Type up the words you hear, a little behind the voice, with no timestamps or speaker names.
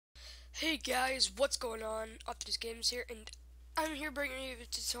Hey guys, what's going on? Optimus Games here, and I'm here bringing you a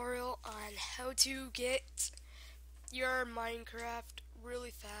tutorial on how to get your Minecraft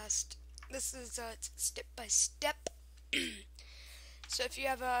really fast. This is step by step. So if you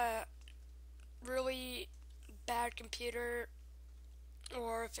have a really bad computer,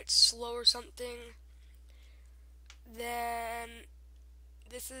 or if it's slow or something, then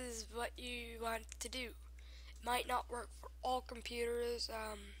this is what you want to do. It might not work for all computers,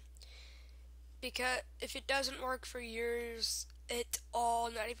 because if it doesn't work for yours at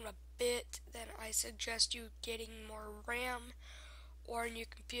all, not even a bit, then I suggest you getting more RAM or a new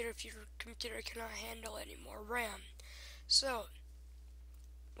computer if your computer cannot handle any more RAM. So,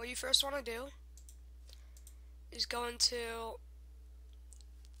 what you first want to do is go into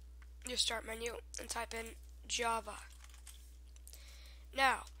your start menu and type in Java.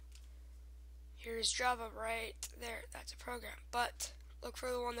 Now, here's Java right there. That's a program. But look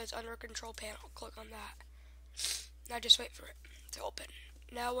for the one that's under control panel. Click on that. Now just wait for it to open.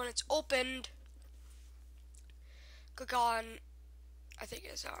 Now when it's opened, click on, I think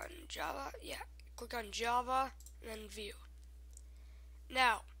it's on Java. Yeah, click on Java and then View.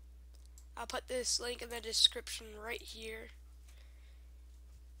 Now, I'll put this link in the description right here.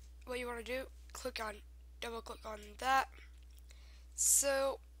 What you want to do, double click on that.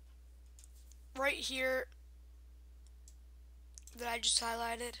 So, right here that I just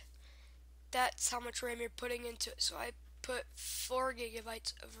highlighted, that's how much RAM you're putting into it. So I put 4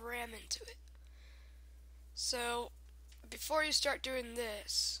 gigabytes of RAM into it. So before you start doing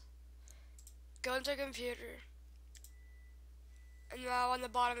this, go into a computer, and now on the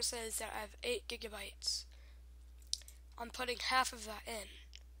bottom it says that I have 8 gigabytes. I'm putting half of that in.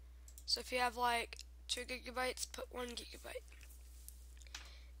 So if you have like 2 gigabytes, put 1 gigabyte.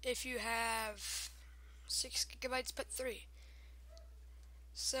 If you have 6 gigabytes, put 3.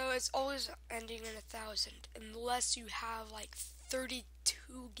 So it's always ending in 1,000 unless you have like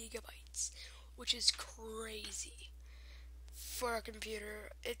 32 gigabytes, which is crazy for a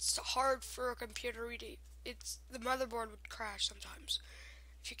computer. It's hard for a computer to, the motherboard would crash sometimes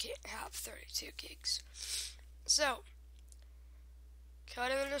if you can't have 32 gigs. So, go in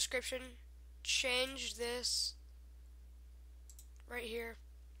the description, change this right here,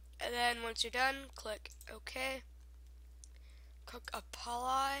 and then once you're done, click OK. Click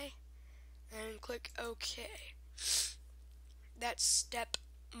apply and click OK. That's step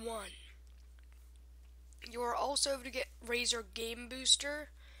 1. You are also able to get Razer Game Booster,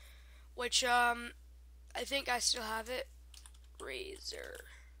 which I think I still have it. Razer.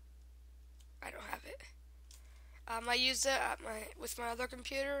 I don't have it. I used it at with my other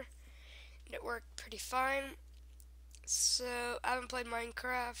computer, and it worked pretty fine. So I haven't played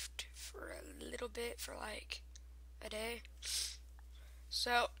Minecraft for a little bit, for like a day.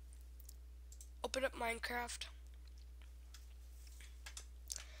 So open up Minecraft.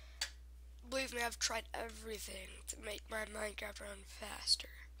 Believe me, I've tried everything to make my Minecraft run faster.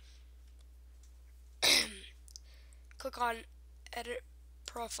 Click on edit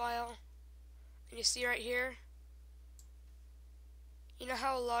profile, and you see right here, you know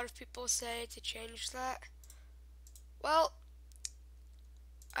how a lot of people say to change that? Well,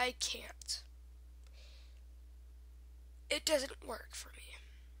 I can't. It doesn't work for me.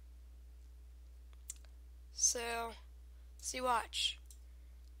 So, see, watch.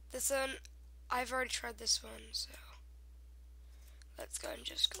 This one, I've already tried this one, so let's go and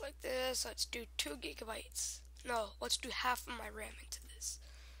just go like this. Let's do 2 gigabytes. No, let's do half of my RAM into this.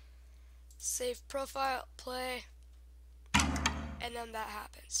 Save profile, play, and then that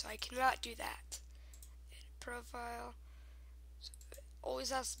happens. So I cannot do that. Edit profile. So it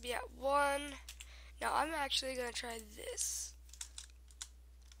always has to be at 1. Now I'm actually going to try this.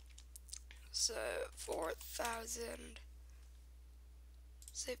 So 4,000.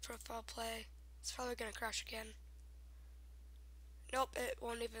 Save profile, play. It's probably going to crash again. Nope, it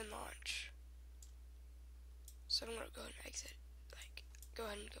won't even launch. So I'm going to go and exit. Like, go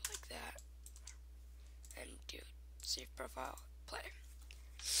ahead and go like that. And do save profile, play.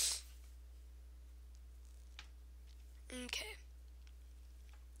 Okay.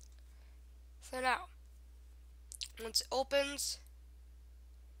 So now, once it opens,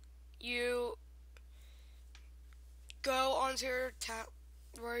 you go onto your tab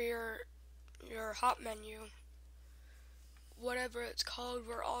where your hot menu, whatever it's called,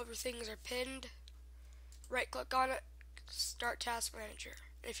 where all of your things are pinned. Right click on it, start task manager.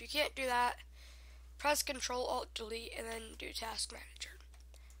 And if you can't do that, press Control Alt Delete and then do task manager.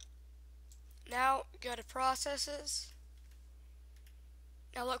 Now go to processes.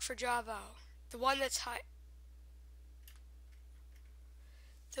 Now look for Java, the one that's high.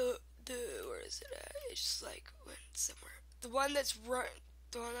 The is it at? It's just like went somewhere. The one that's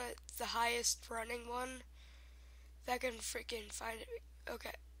the highest running one. If I can freaking find it.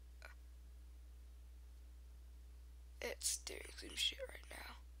 Okay. It's doing some shit right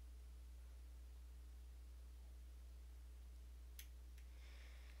now.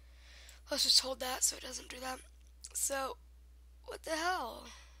 Let's just hold that so it doesn't do that. So, what the hell?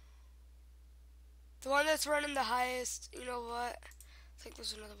 The one that's running the highest, you know what? I think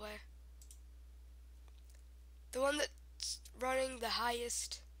there's another way. The one that's running the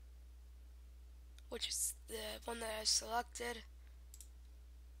highest, which is the one that I selected,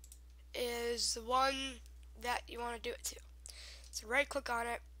 is the one that you want to do it to. So right click on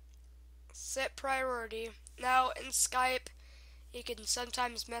it, set priority. Now in Skype, you can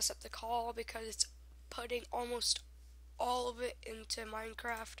sometimes mess up the call because it's putting almost all of it into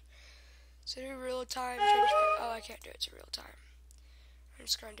Minecraft. So do real time, oh, I can't do it to real time. I'm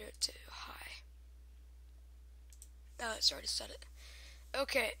just going to do it to high. Oh, it's already set it.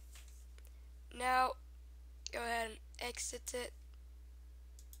 Okay. Now, go ahead and exit it.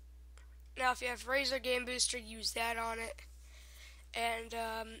 Now, if you have Razor Game Booster, use that on it. And,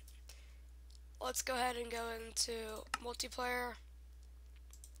 let's go ahead and go into multiplayer.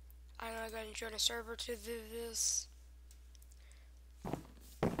 I'm going to go ahead and join a server to do this.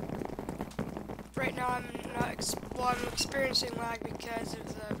 Right now, I'm experiencing lag because of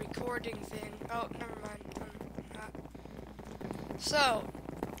the recording thing. Oh, never mind. I'm not. So,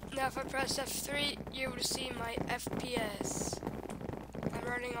 now if I press F3, you're able to see my FPS. I'm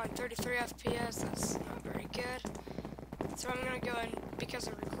running on 33 FPS. That's not very good. So I'm going to go and, because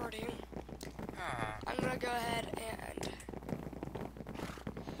of recording, I'm going to go ahead and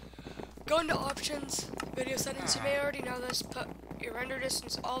go into options, video settings. You may already know this. Put your render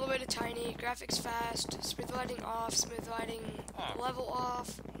distance all the way to tiny, graphics fast, smooth lighting off, smooth lighting level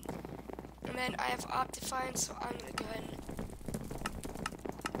off. And then I have Optifine, so I'm going to go ahead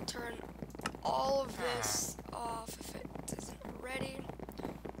and turn all of this off if it isn't already.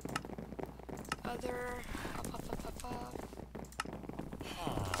 Other, up.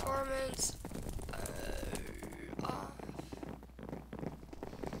 Performance, off.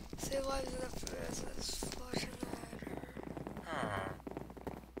 Save lives enough for this, let's flush in that.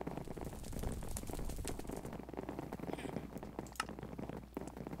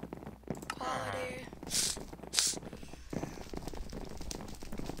 Quality.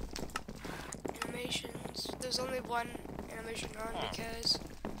 Animations. There's only one animation on because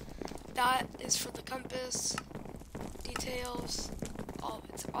that is for the compass. Details. All of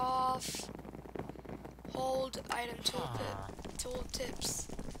it's off. Hold item tooltips.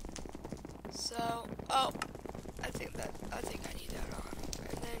 So, oh, I think I need that on.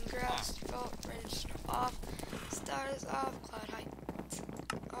 And then graphs default range off. Status off. Cloud height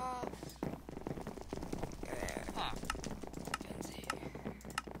off. There. Fancy.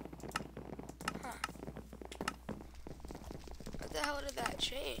 Huh. What the hell did that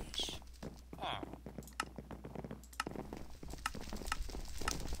change?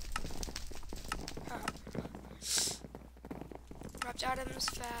 Wrapped items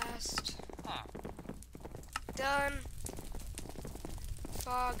fast. Done.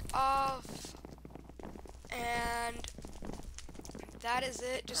 Fog off. And that is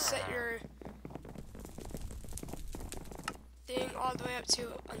it. Just set your thing all the way up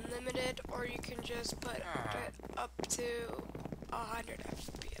to unlimited, or you can just put it up to 100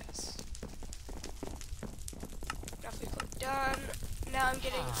 FPS. Now if we click done, now I'm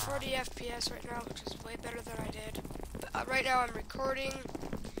getting 40 FPS right now, which is way better than I did. But, right now I'm recording.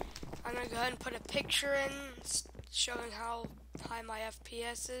 I'm going to go ahead and put a picture in showing how high my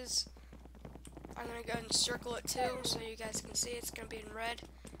FPS is. I'm going to go ahead and circle it too so you guys can see it's going to be in red.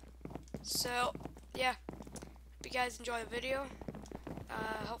 So, yeah. Hope you guys enjoy the video.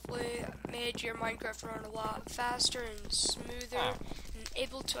 Hopefully it made your Minecraft run a lot faster and smoother and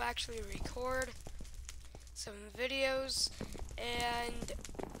able to actually record some videos. And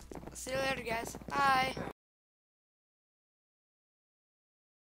see you later, guys. Bye.